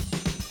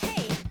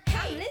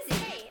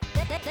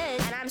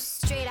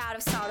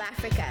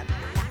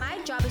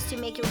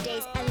make your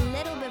days a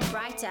little bit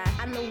brighter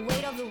and the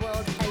weight of the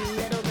world a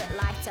little bit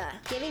lighter,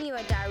 giving you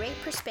a direct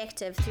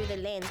perspective through the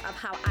lens of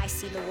how I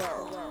see the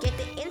world. Get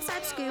the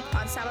inside scoop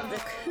on some of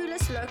the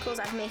coolest locals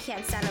I've met here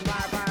in Santa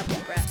Barbara.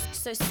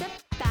 So sit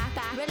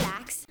back,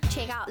 relax,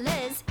 check out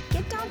Liz,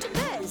 get down to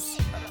biz.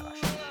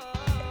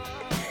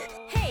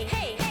 Hey.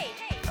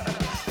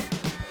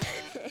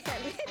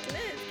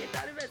 Liz, get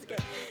down to biz, okay?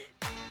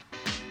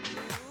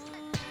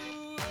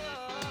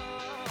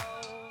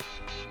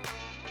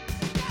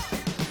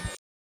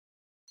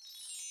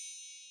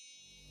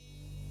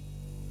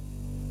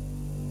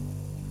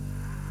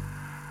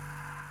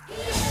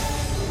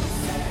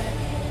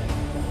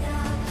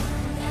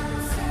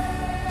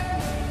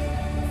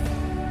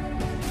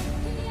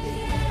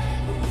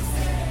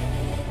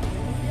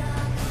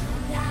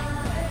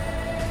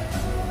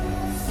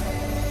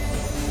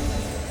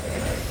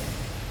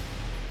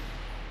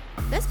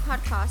 This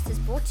podcast is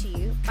brought to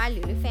you by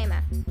Lulu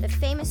Fema. The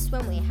famous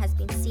swimwear has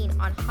been seen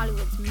on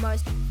Hollywood's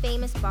most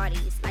famous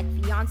bodies like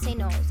Beyonce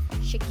Knowles,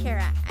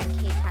 Shakira, and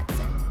Kate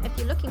Hudson. If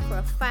you're looking for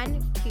a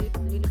fun, cute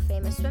Lulu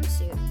Fema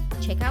swimsuit,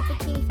 check out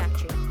Bikini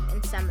Factory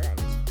in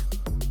Summerland.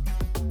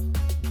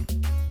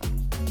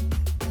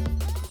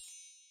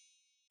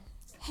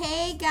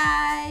 Hey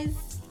guys!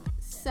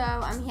 So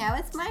I'm here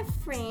with my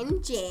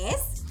friend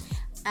Jess.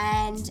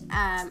 And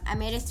I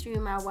made it through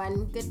my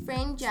one good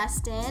friend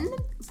Justin,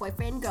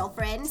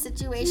 boyfriend-girlfriend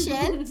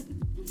situation.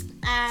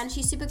 And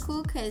she's super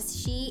cool because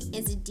she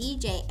is a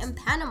DJ in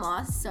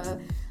Panama.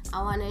 So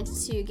I wanted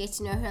to get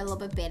to know her a little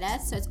bit better.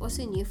 So it's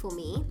also new for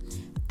me.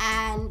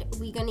 And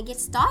we're going to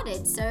get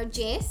started. So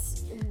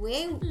Jess,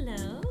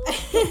 Hello.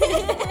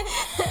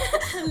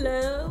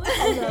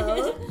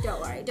 Hello.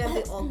 Don't worry, don't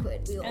be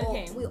awkward.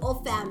 We're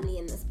all family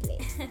in this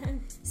place.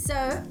 So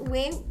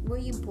where were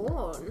you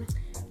born?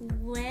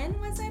 When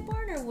was I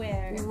born or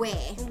where?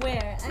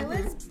 Where? I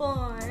was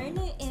born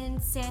in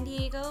San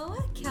Diego,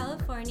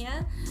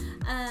 California,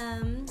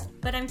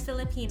 but I'm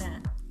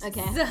Filipina.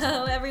 Okay.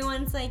 So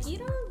everyone's like, you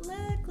don't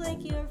look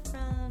like you're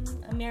from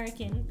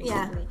American,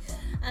 basically.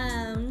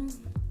 Yeah.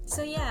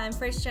 So yeah, I'm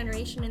first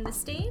generation in the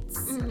States.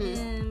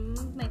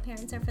 And my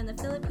parents are from the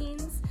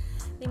Philippines.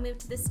 They moved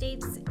to the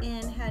States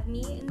and had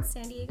me in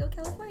San Diego,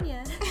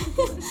 California.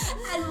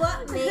 And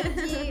what made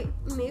you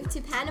move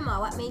to Panama?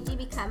 What made you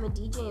become a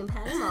DJ in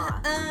Panama?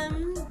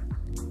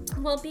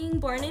 Well, being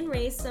born and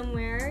raised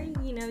somewhere,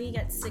 you know, you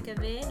get sick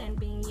of it, and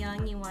being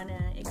young, you want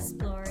to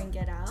explore and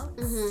get out.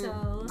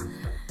 So,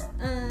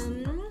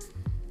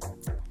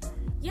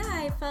 yeah,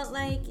 I felt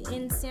like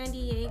in San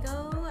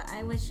Diego,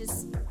 I was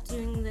just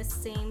doing the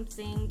same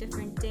thing,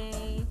 different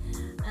day.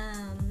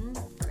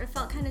 I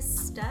felt kind of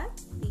stuck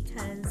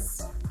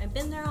because I've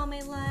been there all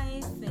my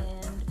life,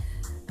 and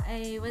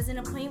I was in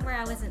a point where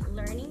I wasn't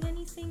learning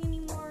anything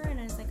anymore, and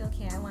I was like,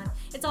 okay,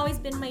 it's always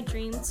been my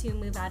dream to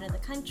move out of the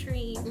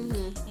country,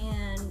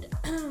 and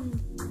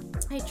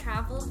I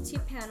traveled to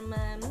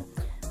Panama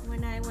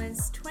when I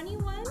was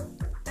 21.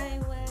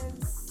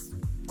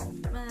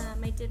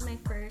 I did my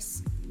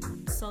first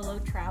solo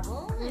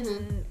travel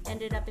and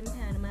ended up in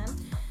Panama.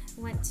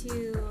 Went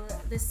to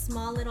this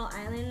small little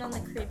island on the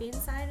Caribbean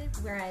side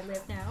where I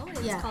live now.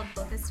 It's called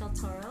Bocas del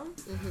Toro.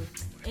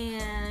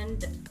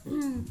 And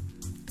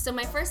so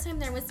my first time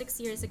there was 6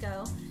 years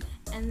ago.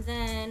 And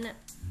then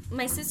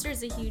my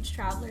sister's a huge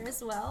traveler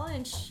as well,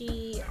 and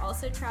she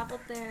also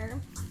traveled there.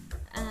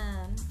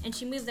 And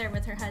she moved there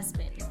with her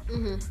husband.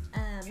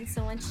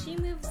 So when she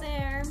moved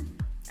there,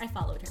 I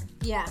followed her.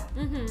 Yeah.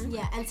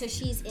 Yeah, and so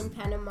she's in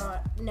Panama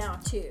now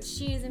too.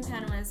 She is in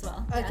Panama as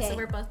well. Okay. Yeah, so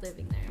we're both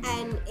living there.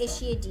 And is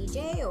she a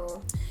DJ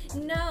or?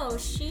 No,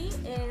 she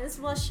is.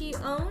 Well, she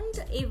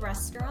owned a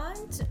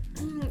restaurant,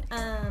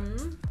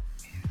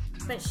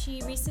 but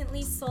she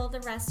recently sold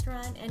the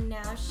restaurant, and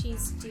now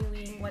she's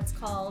doing what's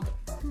called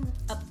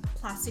a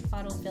plastic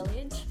bottle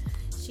village.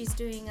 She's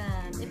doing,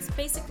 it's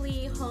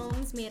basically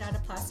homes made out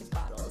of plastic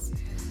bottles.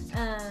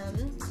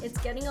 It's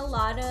getting a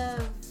lot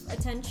of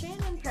attention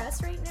and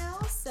press right now,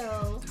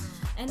 so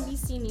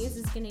NBC News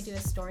is going to do a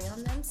story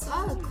on them soon.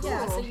 Oh, cool.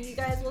 Yeah, so you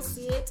guys will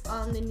see it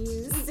on the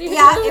news soon.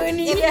 Yeah, if you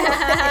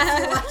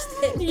watch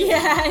the news.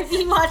 Yeah, if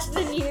you watch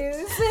the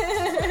news.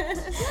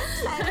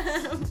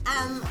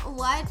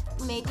 What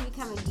made you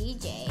become a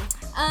DJ?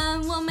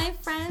 Well, my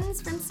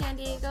friends from San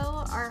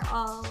Diego are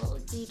all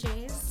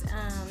DJs,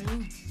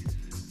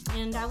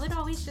 and I would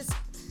always just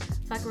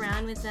fuck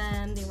around with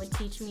them. They would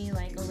teach me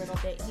like a little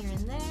bit here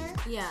and there.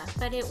 Yeah.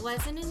 But it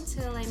wasn't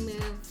until I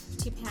moved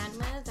to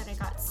Panama that I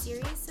got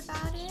serious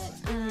about it.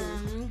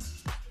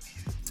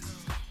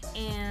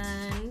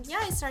 And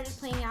yeah, I started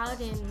playing out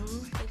in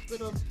like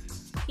little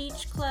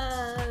beach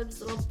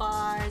clubs, little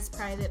bars,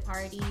 private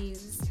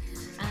parties.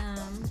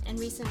 And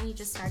recently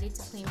just started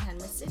to play in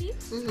Panama City.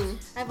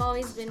 I've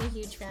always been a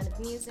huge fan of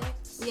music.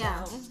 So,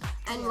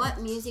 And what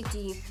music do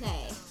you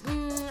play?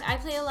 I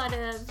play a lot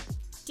of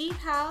deep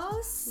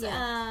house,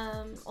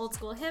 old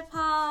school hip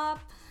hop,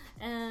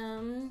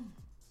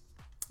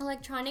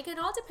 electronic. It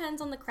all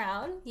depends on the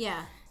crowd.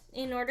 Yeah.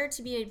 In order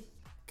to be a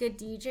good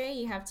DJ,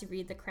 you have to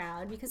read the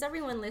crowd because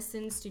everyone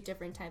listens to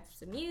different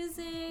types of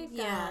music.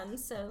 Yeah.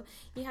 So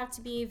you have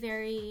to be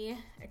very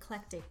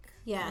eclectic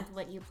with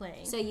what you play.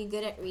 So you're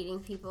good at reading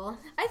people?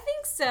 I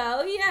think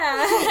so,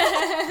 yeah.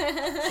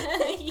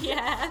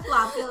 Yeah.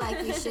 Well, I feel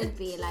like you should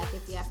be, like,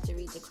 if you have to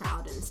read the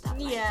crowd and stuff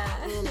like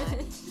that, you know.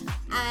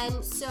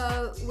 And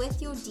so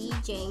with your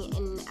DJing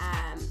in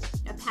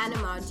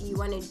Panama, do you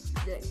want to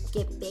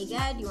get bigger?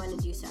 Do you want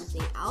to do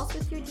something else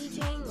with your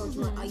DJing? Or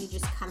are you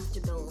just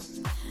comfortable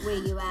where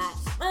you at?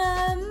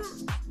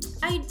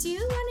 I do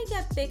want to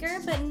get bigger,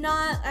 but I'm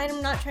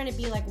not trying to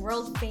be like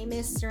world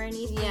famous or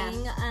anything. Yeah.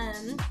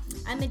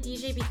 I'm a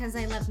DJ because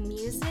I love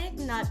music,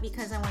 not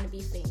because I want to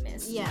be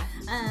famous. Yeah.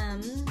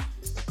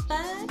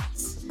 But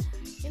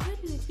it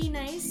would be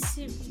nice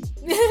to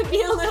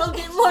be a little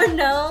bit more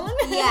known.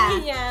 Yeah.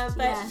 Yeah,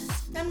 but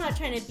I'm not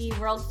trying to be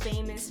world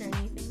famous or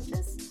anything.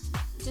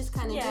 Just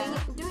kind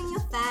of doing your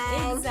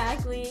thing.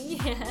 Exactly.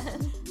 Yeah.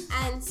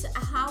 And so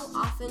how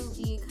often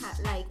do you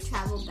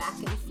travel back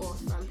and forth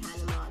from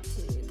Panama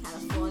to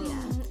California?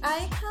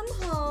 I come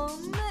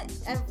home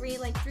every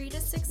 3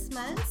 to 6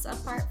 months.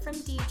 Apart from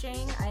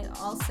DJing, I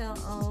also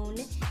own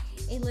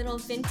a little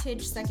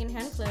vintage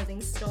secondhand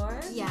clothing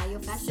store. Yeah, your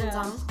fashion's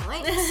on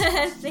point.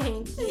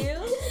 Thank you.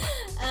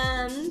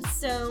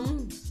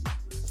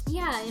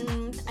 Yeah,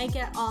 and I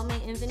get all my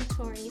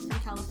inventory from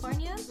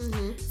California.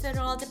 So it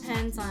all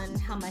depends on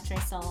how much I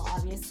sell,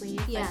 obviously.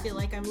 If I feel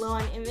like I'm low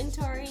on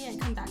inventory, I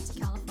come back to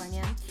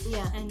California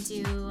and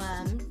do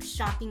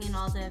shopping in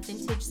all the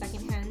vintage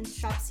secondhand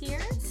shops here.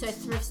 So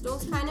thrift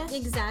stores, kind of?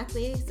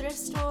 Exactly. Thrift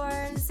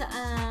stores.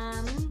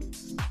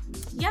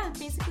 Yeah,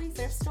 basically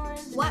thrift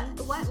stores. What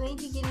made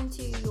you get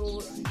into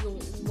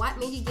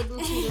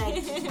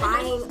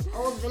buying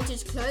old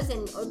vintage clothes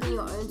and open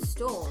your own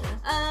store?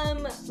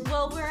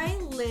 Well, where I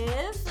live,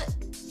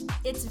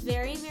 it's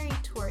very, very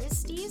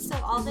touristy, so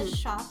all the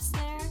shops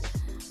there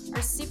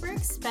are super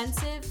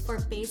expensive for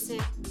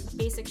basic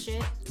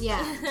shit.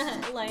 Yeah.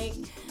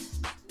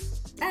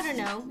 I don't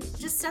know,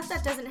 just stuff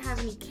that doesn't have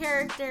any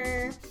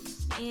character,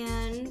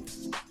 and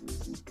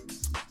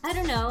I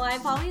don't know,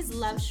 I've always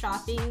loved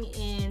shopping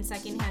in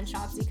secondhand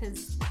shops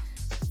because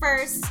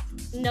first,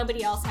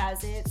 nobody else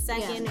has it.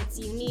 Second, it's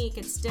unique,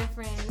 it's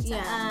different.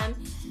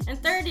 And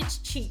third, it's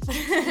cheap.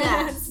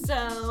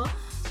 So,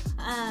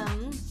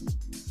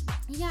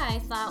 I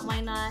thought,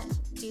 why not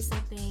do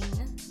something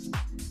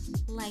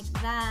like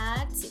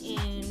that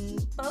in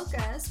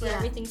Bocas where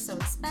everything's so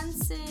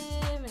expensive,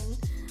 and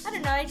I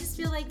don't know, I just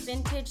feel like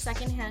vintage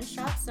secondhand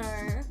shops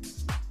are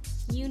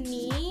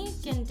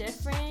unique and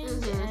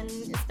different,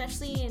 and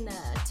especially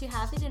to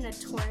have it in a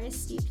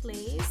touristy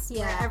place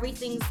where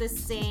everything's the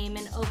same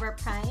and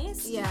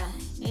overpriced.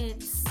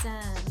 It's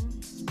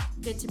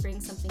good to bring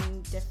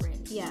something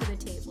different to the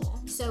table.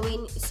 So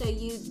you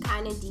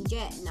kind of DJ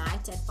at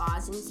night at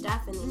bars and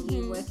stuff, and then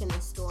you work in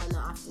the store in the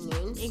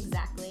afternoons.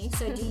 Exactly.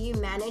 So do you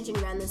manage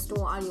and run the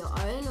store on your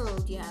own, or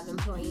do you have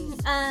employees?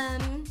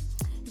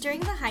 During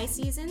the high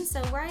season,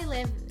 so where I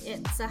live,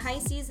 it's a high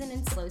season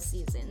and slow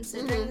season.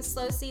 So during the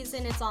slow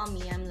season, it's all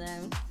me.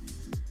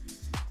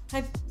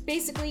 I'm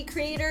basically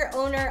creator,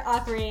 owner,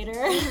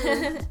 operator.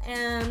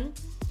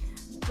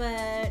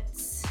 But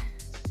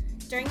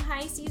during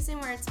high season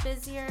where it's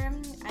busier,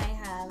 I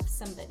have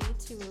somebody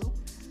to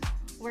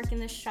work in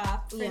the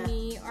shop for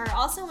me. Or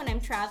also when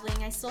I'm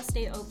traveling, I still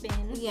stay open.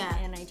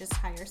 And I just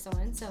hire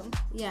someone. So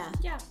yeah.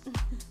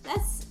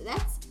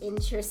 That's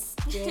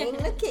interesting.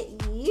 Look at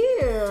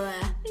you.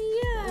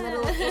 Yeah. A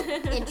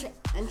little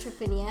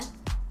entrepreneur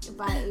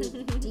by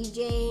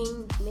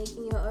DJing,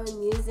 making your own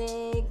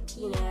music.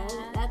 You know,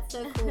 that's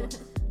so cool.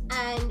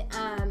 And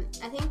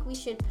I think we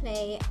should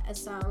play a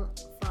song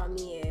from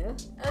you.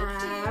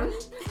 Okay.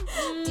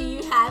 Do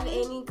you have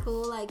any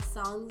cool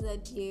songs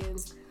that you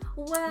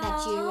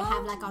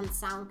have on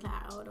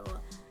SoundCloud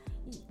or?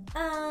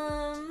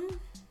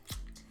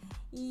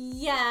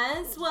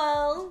 Yes.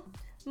 Well,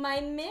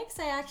 my mix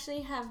I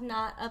actually have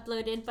not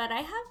uploaded, but I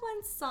have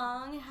one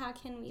song. How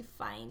can we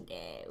find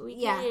it?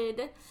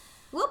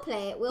 We'll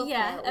play it. We'll play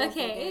it.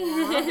 Okay.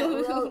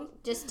 We'll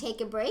just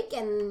take a break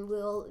and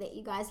we'll let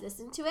you guys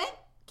listen to it.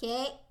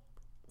 Okay.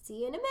 See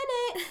you in a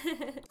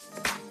minute.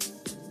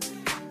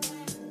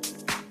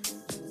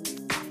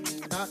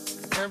 Not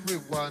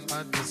everyone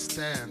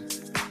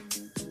understands.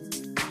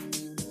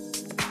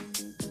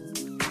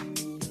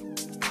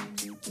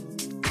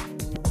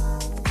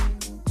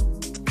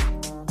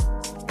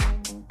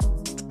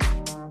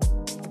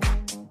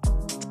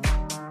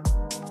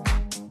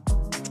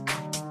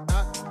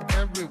 Not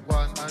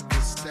everyone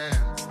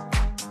understands.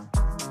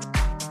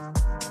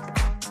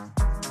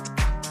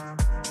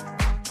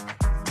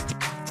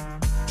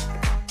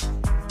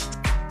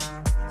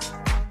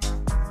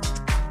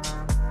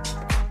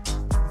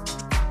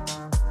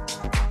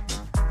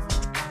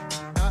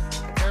 Not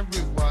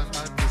everyone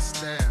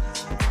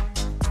understands.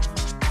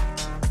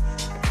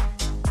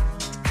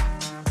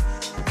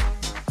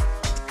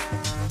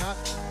 Not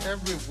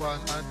everyone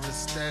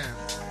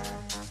understands.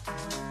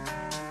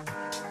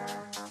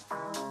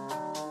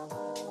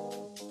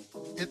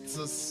 It's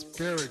a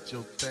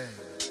spiritual thing.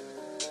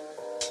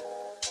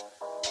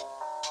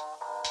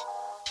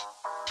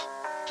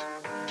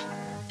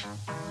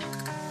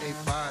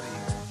 A body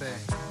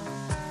thing.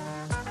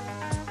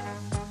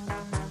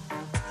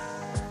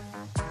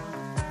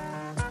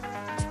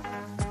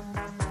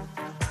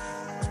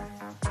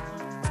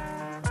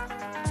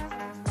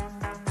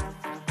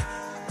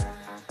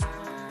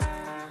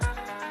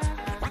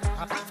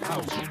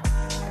 House.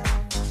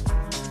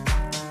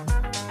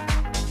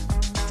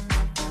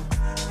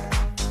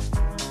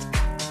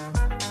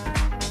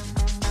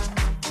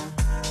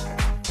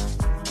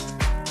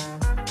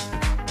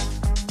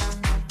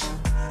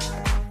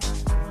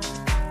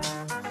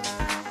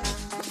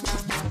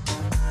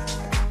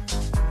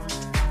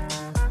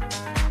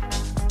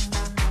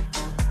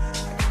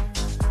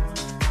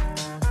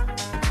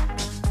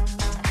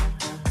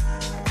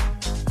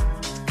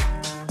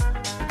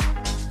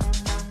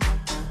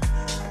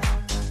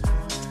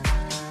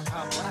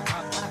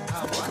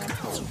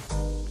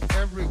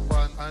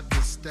 Everyone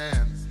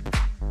understands.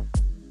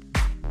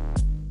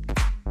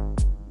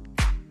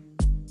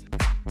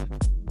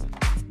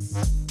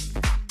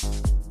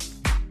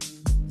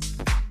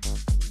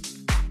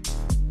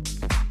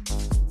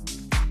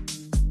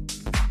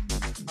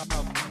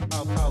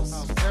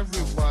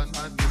 Everyone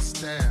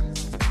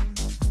understands.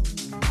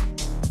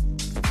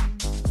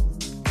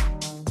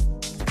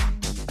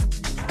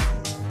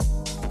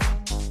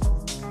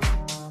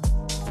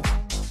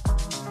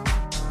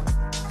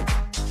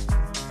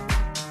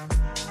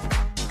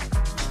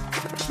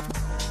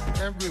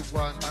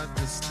 Everyone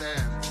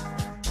understands.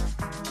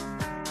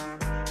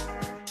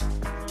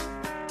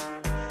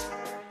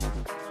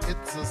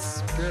 It's a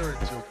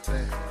spiritual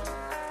thing.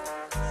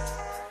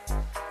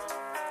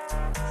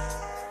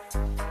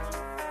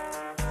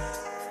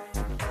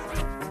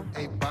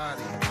 A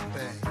body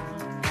thing.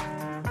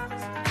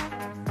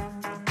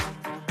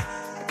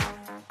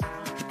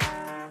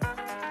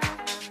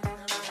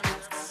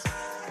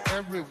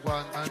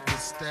 Everyone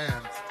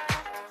understands.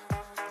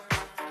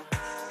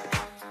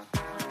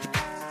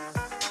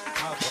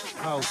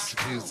 House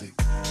music.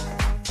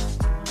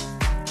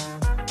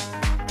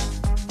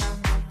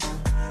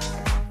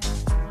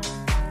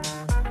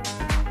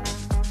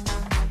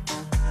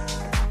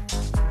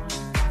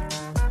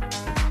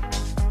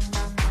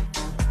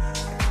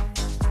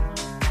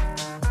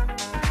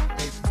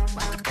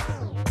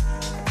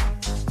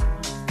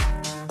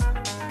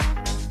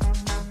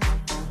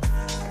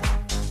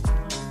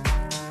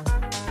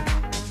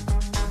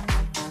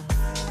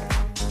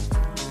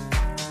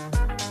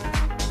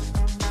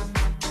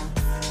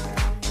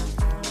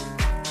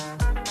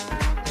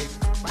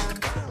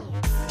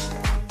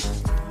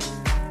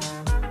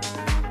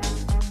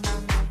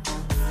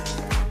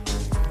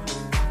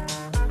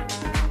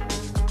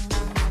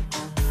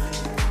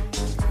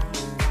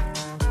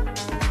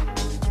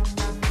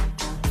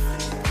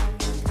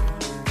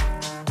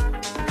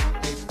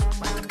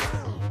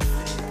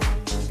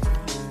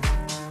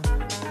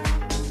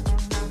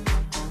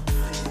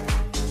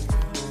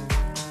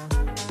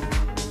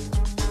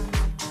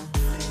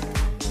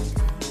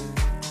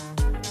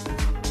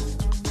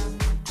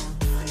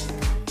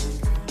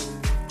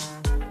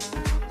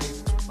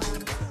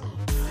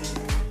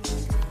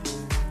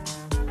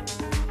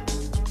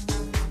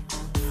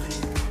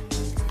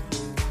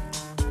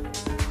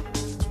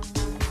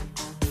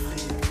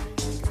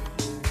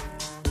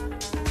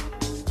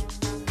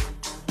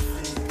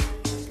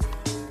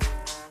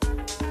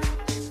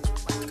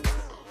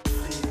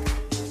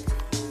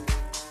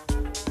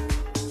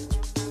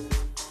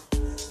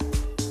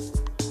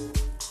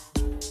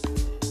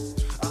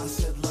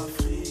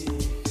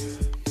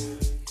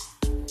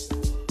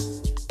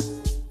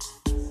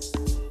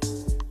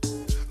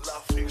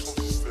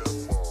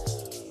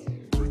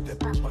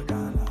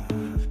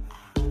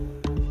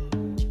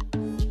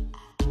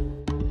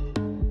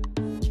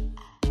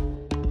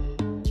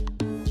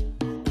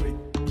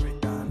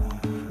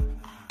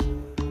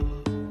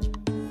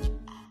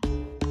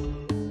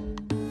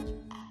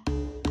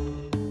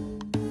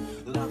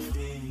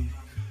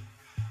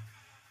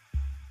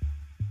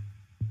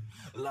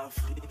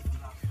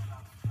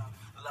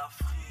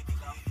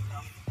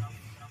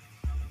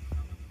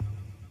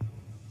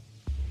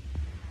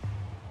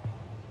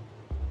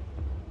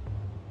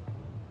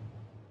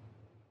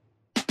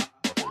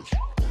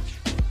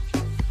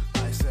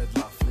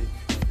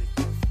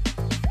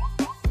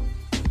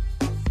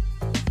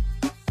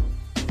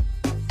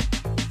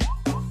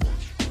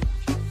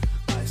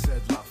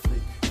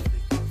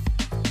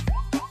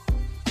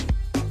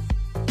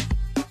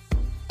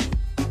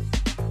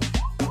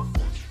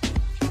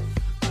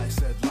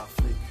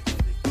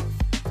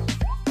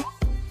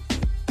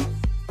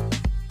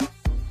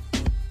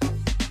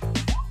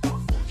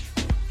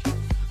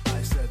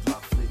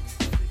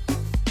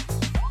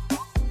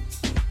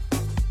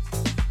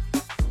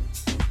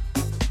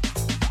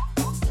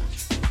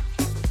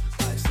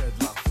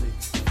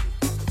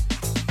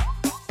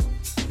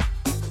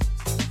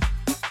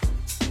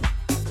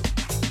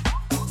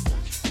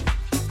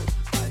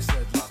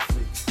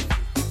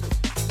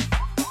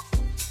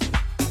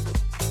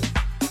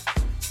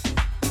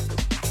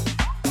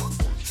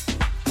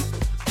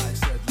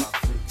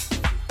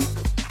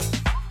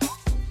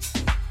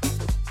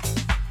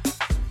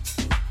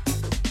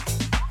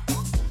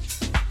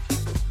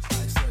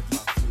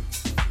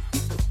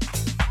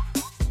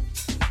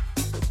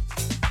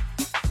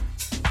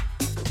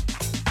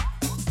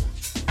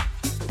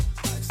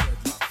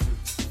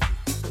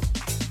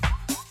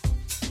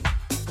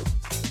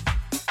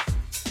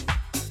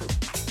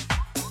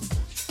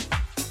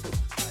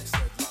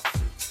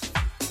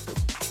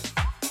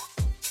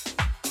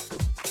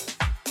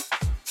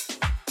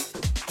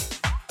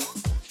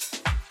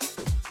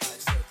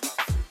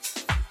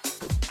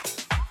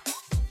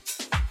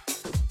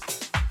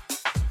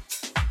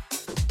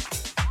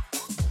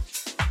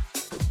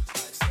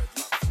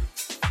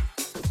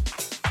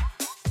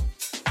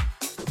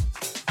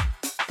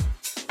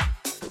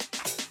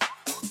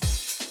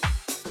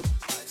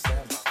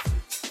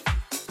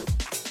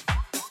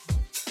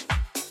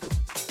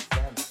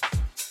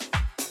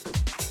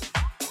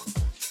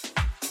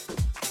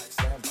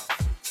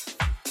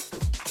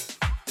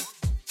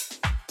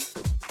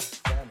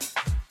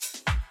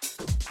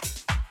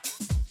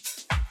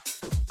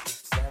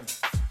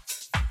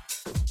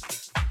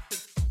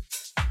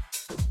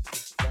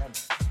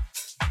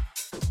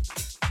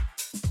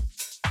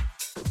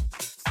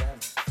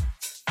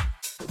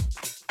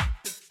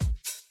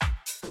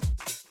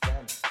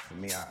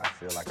 me, I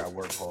feel like I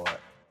work hard.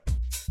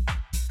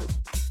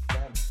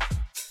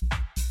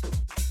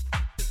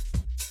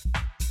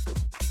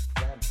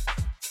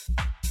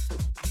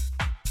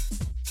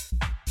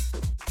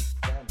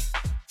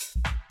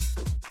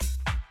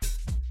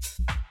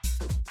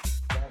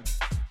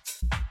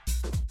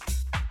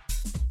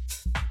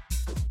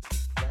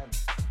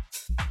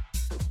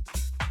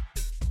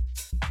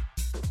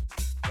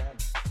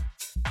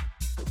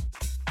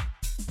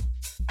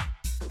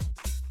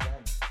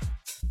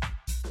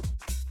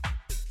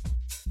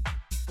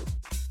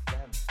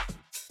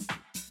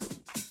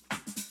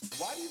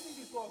 Why do you think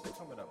these laws are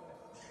coming up now?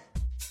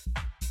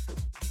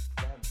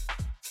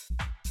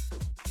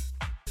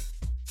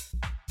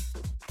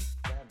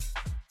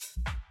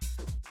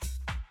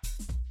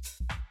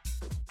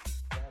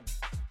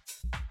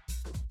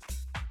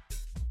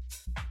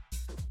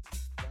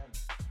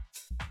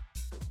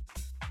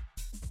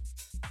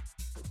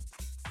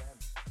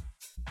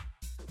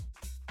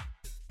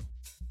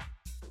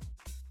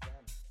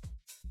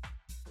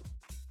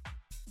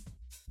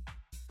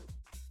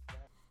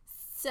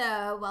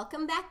 So,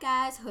 welcome back,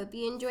 guys. Hope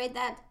you enjoyed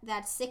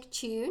that sick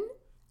tune.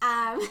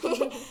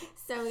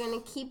 So we're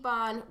gonna keep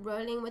on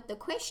rolling with the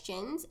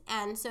questions.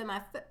 And so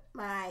my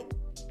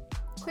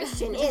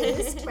question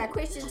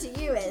to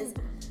you is,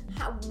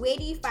 where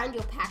do you find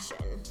your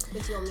passion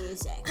with your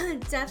music?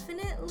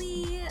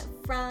 Definitely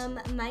from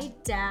my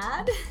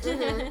dad.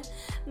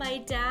 My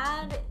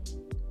dad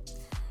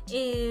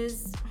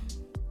is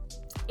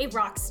a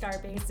rock star,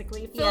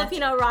 basically.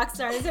 Filipino rock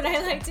star is what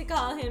I like to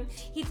call him.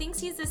 He thinks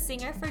he's a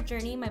singer for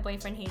Journey. My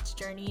boyfriend hates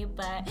Journey,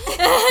 but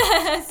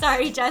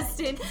sorry,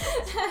 Justin.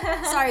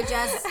 Sorry,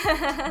 Jess.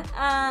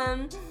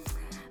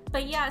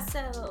 But yeah,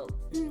 so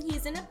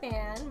he's in a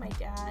band, my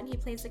dad. He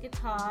plays the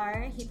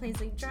guitar. He plays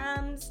the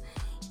drums.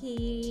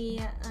 He,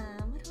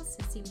 what else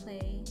does he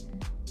play?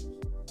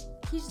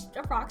 He's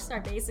a rock star,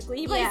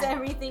 basically. He plays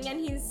everything and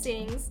he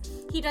sings.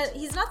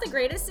 He's not the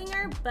greatest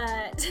singer,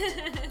 but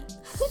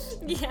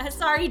yeah,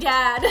 sorry,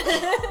 Dad.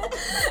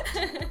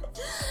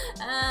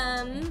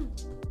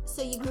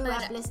 So you grew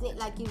up listening,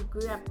 like you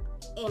grew up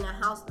in a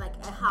house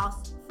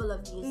full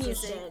of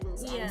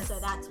musicians, and so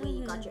that's where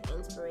you got your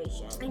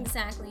inspiration.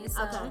 Exactly.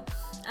 So,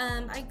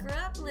 I grew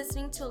up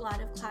listening to a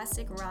lot of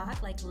classic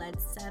rock, like Led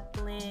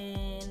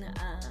Zeppelin.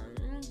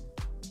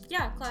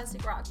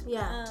 Classic rock.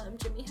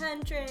 Jimi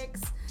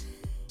Hendrix.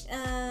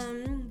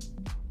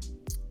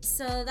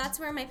 So that's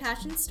where my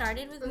passion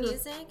started with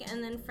music,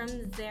 and then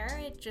from there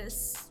it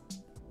just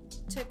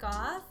took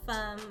off.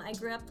 I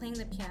grew up playing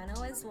the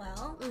piano as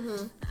well.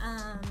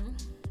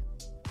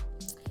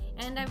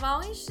 And I've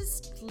always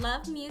just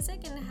loved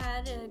music and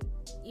had an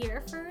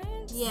ear for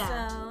it.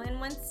 So, and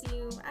once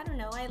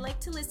I like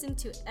to listen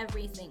to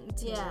everything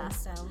too.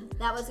 So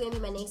that was gonna be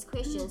my next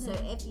question. So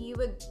if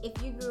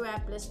you grew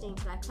up listening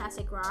to like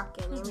classic rock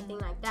and everything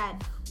like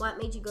that, what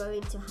made you go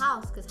into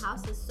house? Because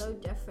house is so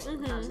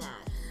different from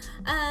that.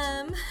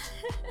 I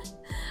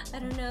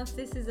don't know if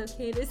this is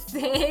okay to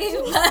say,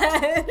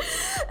 but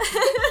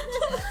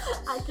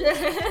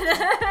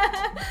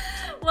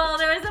well,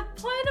 there was a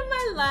point in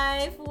my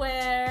life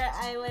where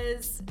I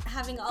was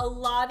having a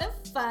lot of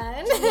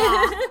fun,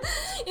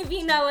 if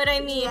you know what I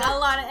mean,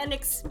 and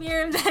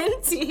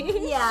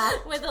experimenting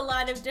with a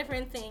lot of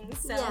different things.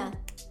 So,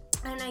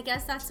 and I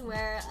guess that's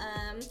where,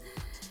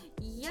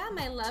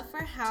 my love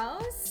for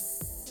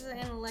house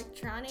and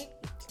electronic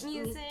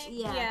music,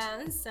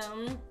 so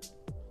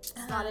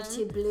started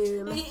to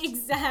bloom.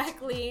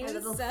 Exactly. A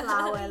little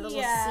flower, a little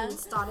seed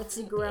started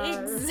to grow.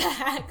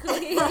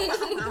 Exactly.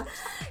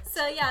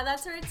 So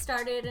that's where it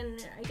started,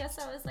 and I guess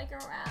I was like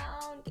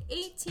around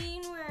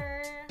 18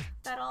 where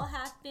that all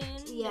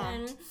happened.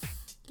 And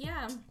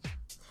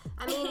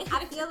I mean,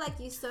 I feel like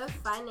you're so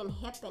fun and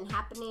hip and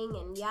happening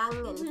and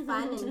young and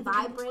fun and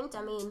vibrant.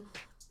 I mean,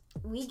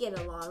 we get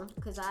along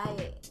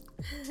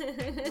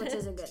which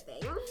is a good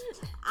thing.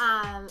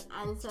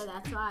 And so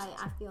that's why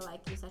I feel like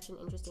you're such an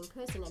interesting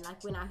person. And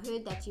like when I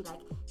heard that you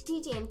like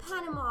DJ in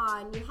Panama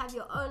and you have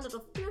your own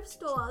little thrift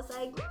store, I was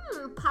like,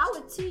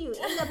 power to you,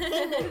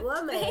 independent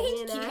woman.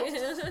 Thank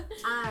you.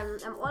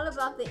 I'm all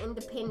about the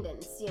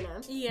independence,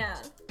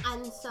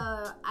 And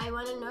so I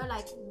want to know,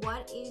 like,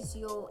 what is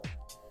your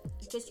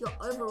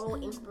overall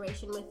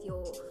inspiration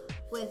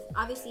with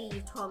obviously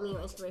you told me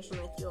your inspiration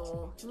with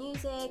your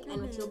music and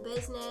with your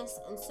business,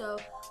 and so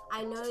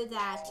I know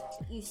that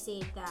you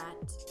said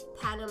that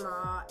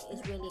Panama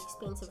is really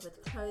expensive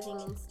with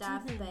clothing and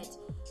stuff, but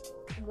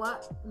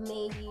what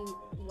made you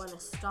want to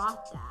start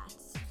that?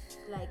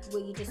 Like, were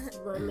you just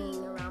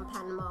roaming around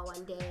Panama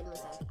one day and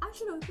was like, I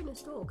should open a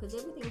store because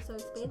everything's so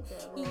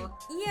expensive? Or...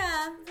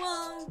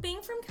 Well,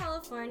 being from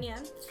California,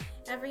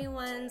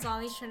 everyone's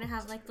always trying to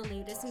have like the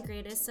latest and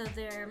greatest, so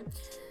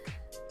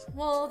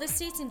the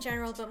states in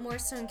general, but more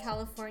so in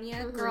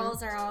California,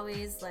 girls are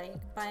always like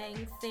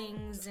buying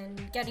things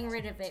and getting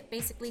rid of it,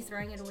 basically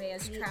throwing it away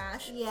as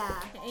trash.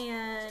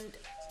 And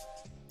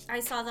I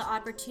saw the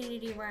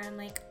opportunity where I'm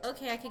like,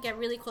 okay, I could get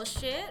really cool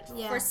shit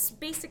for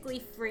basically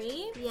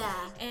free. Yeah.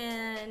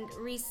 And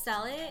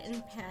resell it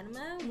in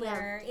Panama,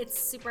 where it's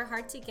super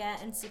hard to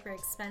get and super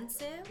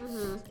expensive.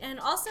 And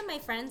also my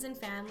friends and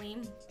family,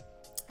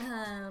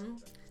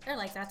 they're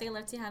like that. They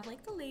love to have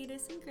like the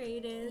latest and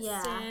greatest,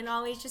 and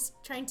always just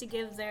trying to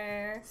give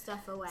their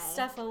stuff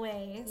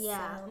away.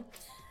 Yeah. So,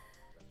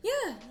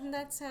 yeah,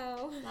 that's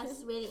how.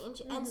 That's really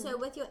interesting. And so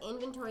with your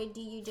inventory, do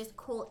you just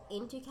call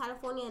into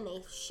California and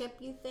they ship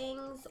you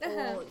things?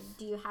 Or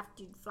do you have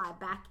to fly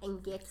back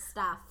and get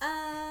stuff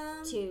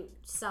to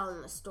sell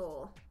in the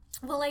store?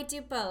 Well, I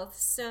do both.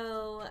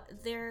 So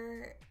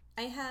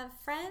I have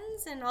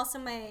friends, and also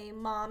my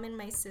mom and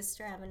my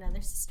sister. I have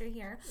another sister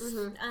here.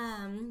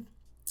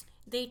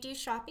 They do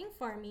shopping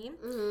for me,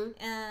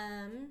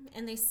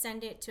 and they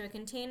send it to a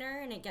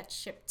container, and it gets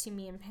shipped to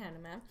me in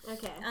Panama.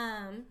 Okay.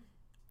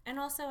 And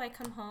also, I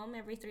come home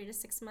every 3 to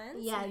 6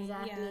 months. Yeah,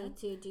 exactly,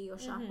 to do your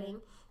shopping.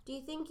 Do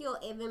you think you'll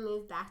ever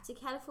move back to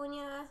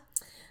California?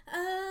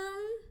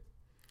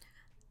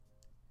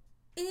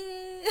 Be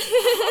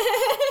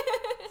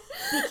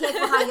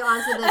careful how you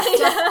answer this.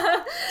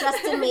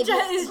 Justin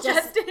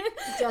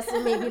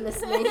may be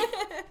listening.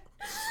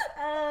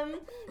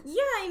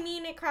 Yeah, I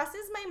mean, it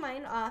crosses my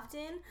mind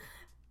often,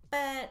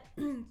 but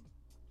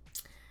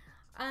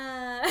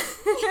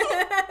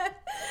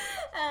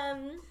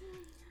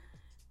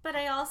but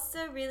I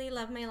also really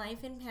love my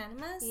life in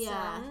Panama, so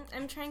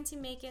I'm trying to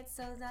make it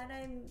so that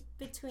I'm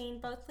between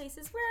both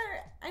places,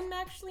 where I'm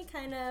actually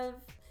kind of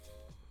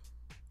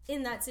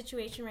in that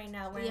situation right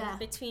now, where I'm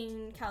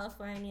between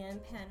California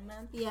and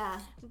Panama. Yeah.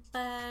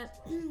 But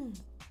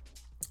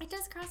it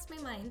does cross my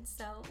mind,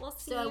 so we'll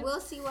see. So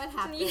we'll see what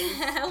happens.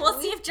 Yeah, we'll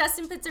see if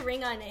Justin puts a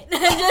ring on it.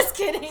 I'm just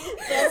kidding.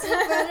 Justin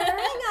put a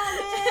ring on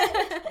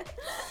it.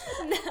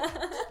 No.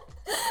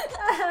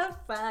 Oh,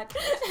 fuck.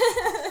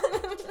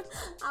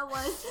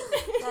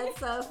 That's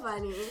so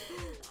funny.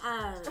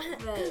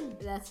 But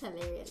that's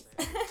hilarious.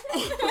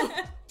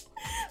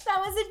 That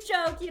was a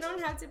joke. You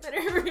don't have to put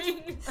a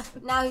ring.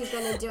 Now he's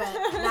gonna do it.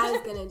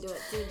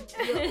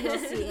 Dude, you'll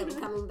see him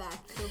coming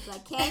back. He'll be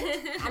like,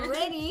 "Okay, I'm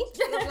ready."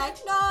 He'll be like,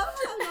 "No,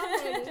 I'm not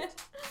ready."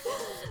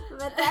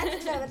 But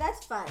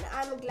that's fun.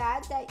 I'm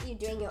glad that you're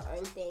doing your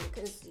own thing,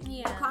 because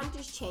you can't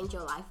just change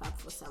your life up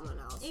for someone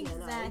else.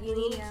 Exactly. You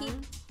need to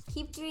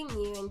keep doing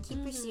you and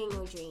keep pursuing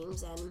your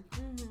dreams. And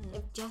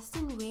if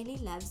Justin really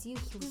loves you,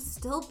 he will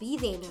still be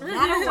there no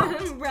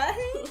matter what.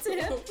 Right?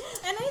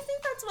 And I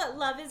think that's what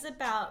love is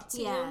about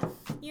too. Yeah.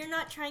 You're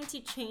not trying to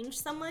change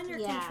someone or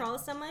control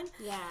someone.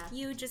 Yeah.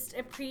 You just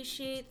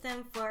appreciate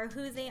them for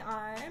who they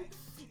are,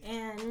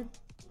 and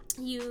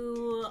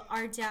you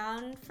are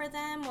down for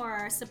them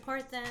or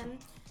support them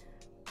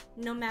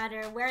no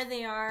matter where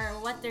they are or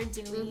what they're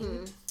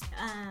doing.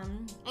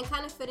 And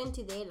kind of fit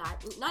into their life.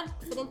 Not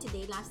fit into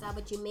their lifestyle,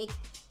 but you make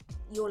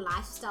your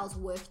lifestyles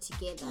work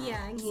together.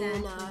 Yeah,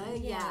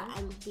 exactly. You know?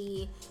 And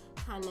be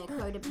kind of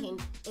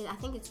codependent. I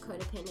think it's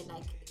codependent.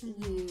 Like,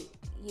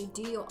 you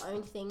do your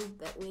own thing,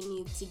 but when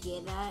you're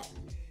together,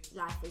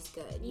 life is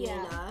good. You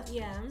know?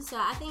 Yeah. So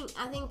I think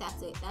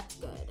that's it. That's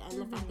good.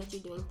 And the fact that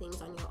you're doing things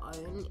on your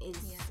own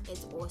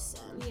is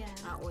awesome. Yeah.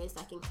 I always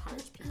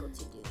encourage people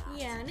to do that.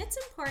 Yeah, and it's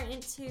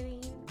important to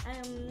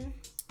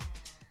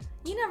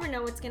you never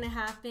know what's gonna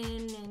happen,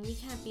 and you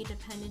can't be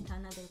dependent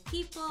on other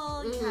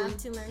people. You have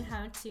to learn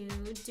how to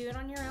do it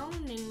on your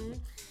own and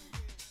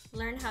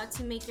learn how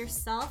to make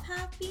yourself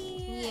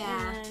happy.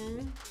 Yeah.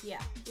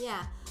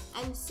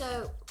 And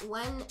so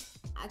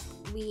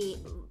we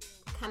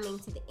coming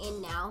to the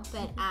end now,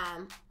 but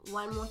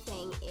one more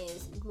thing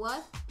is,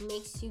 what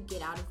makes you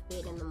get out of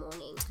bed in the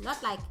morning?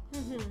 Not like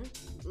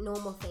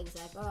normal things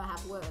like, oh, I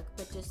have work,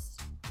 but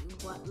just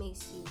what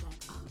makes you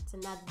like, oh, it's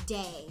another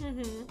day,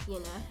 you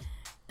know?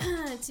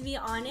 To be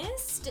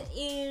honest,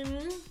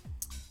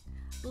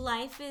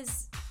 life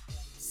is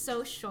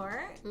so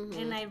short,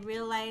 and I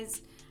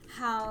realized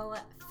how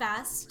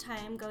fast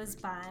time goes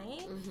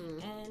by,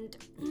 and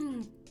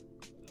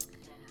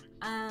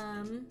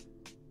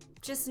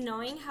just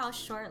knowing how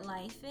short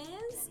life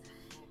is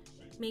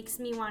makes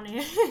me want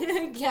to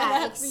get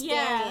up,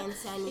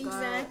 experience and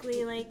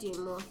go do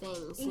more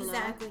things.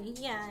 Exactly,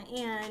 you know?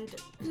 And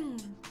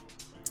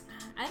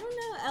I don't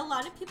know. A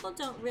lot of people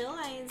don't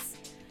realize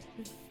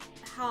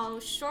how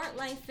short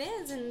life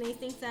is, and they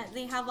think that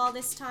they have all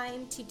this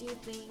time to do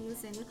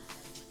things, and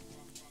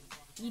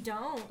you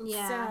don't.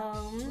 Yeah.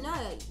 So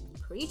no,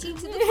 preaching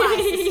to the choir,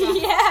 sister.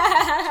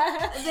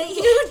 Yeah. But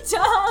you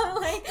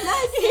don't. No,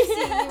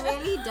 seriously, you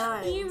really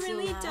don't. You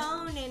really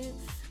don't, and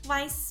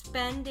why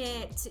spend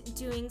it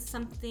doing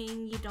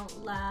something you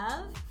don't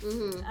love?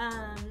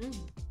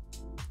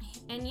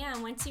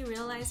 And once you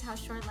realize how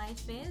short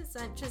life is,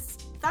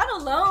 that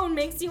alone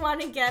makes you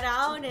want to get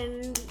out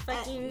and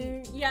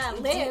fucking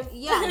live.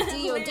 Do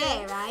your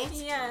day, right?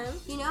 Yeah.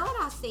 You know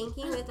what I was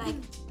thinking with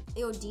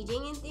your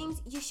DJing and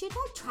things? You should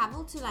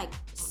travel to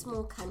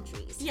small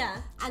countries. Yeah.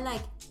 And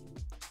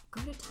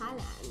go to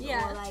Thailand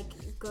Yeah. or like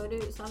go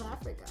to South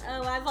Africa.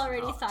 Oh, I've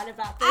already thought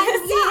about this.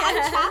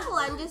 And travel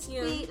and just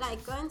Yeah. be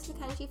like go into the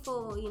country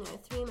for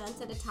 3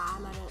 months at a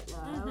time. I don't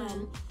know,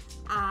 and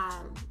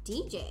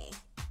DJ.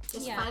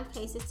 Just Yeah. find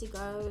places to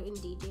go and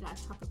DJ, like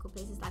tropical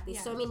places. Like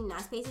there's so many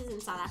nice places in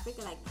South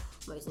Africa, like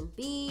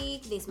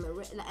Mozambique. There's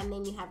and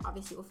then you have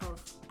obviously also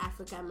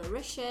Africa,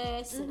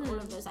 Mauritius, and all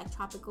of those like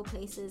tropical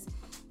places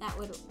that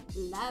would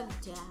love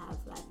to have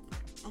like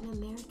an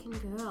American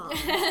girl,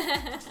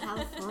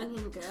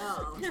 Californian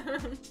girl,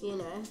 playing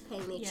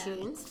their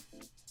tunes.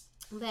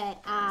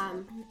 But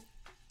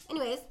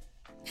anyways.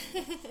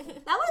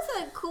 That was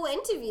a cool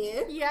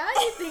interview. Yeah,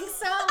 you think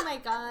so? Oh my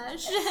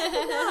gosh. No,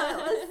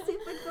 it was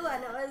super cool,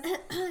 and it was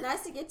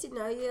nice to get to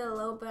know you a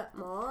little bit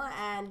more.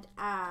 And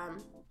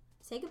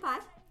say goodbye.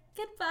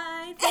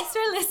 Goodbye. Thanks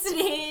for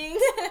listening.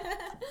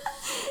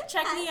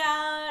 Check me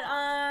out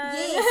on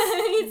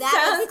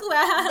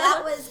SoundCloud.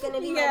 That was going to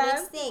be my Yeah.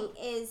 next thing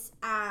is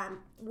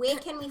where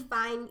can we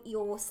find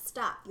your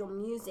stuff, your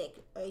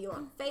music? Are you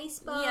on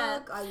Facebook?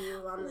 Yeah. Are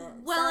you on the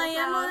Well, I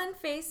am SoundCloud? on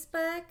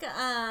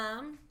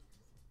Facebook.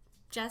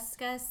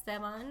 Jessica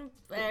Esteban.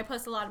 I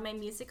post a lot of my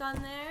music on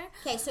there.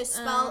 Okay, so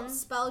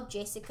spell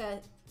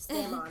Jessica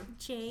Esteban.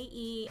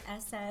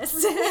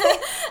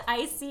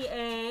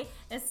 JESSICA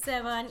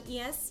Esteban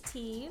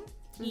ESTEBAN.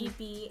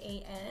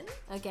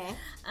 Okay.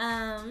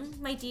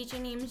 My DJ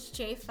name is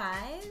J5,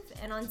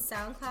 and on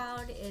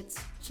SoundCloud it's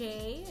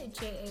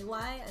JAY_5.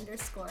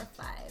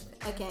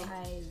 Okay.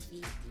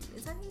 FIVE.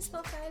 Is that how you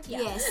spell 5?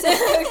 Yeah. Yes.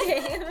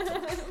 Okay.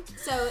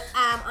 So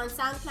on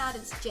SoundCloud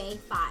it's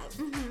J5.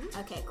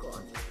 Okay, cool.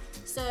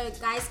 So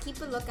guys, keep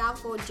a lookout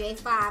for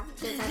J5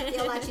 because I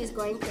feel like she's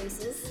going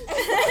places.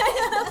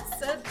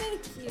 So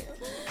thank you.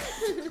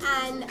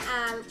 And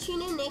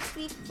tune in next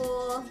week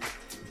for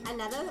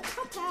another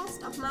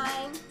podcast of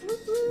mine.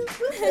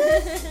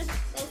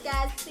 Thanks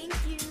guys. Thank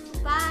you.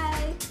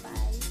 Bye.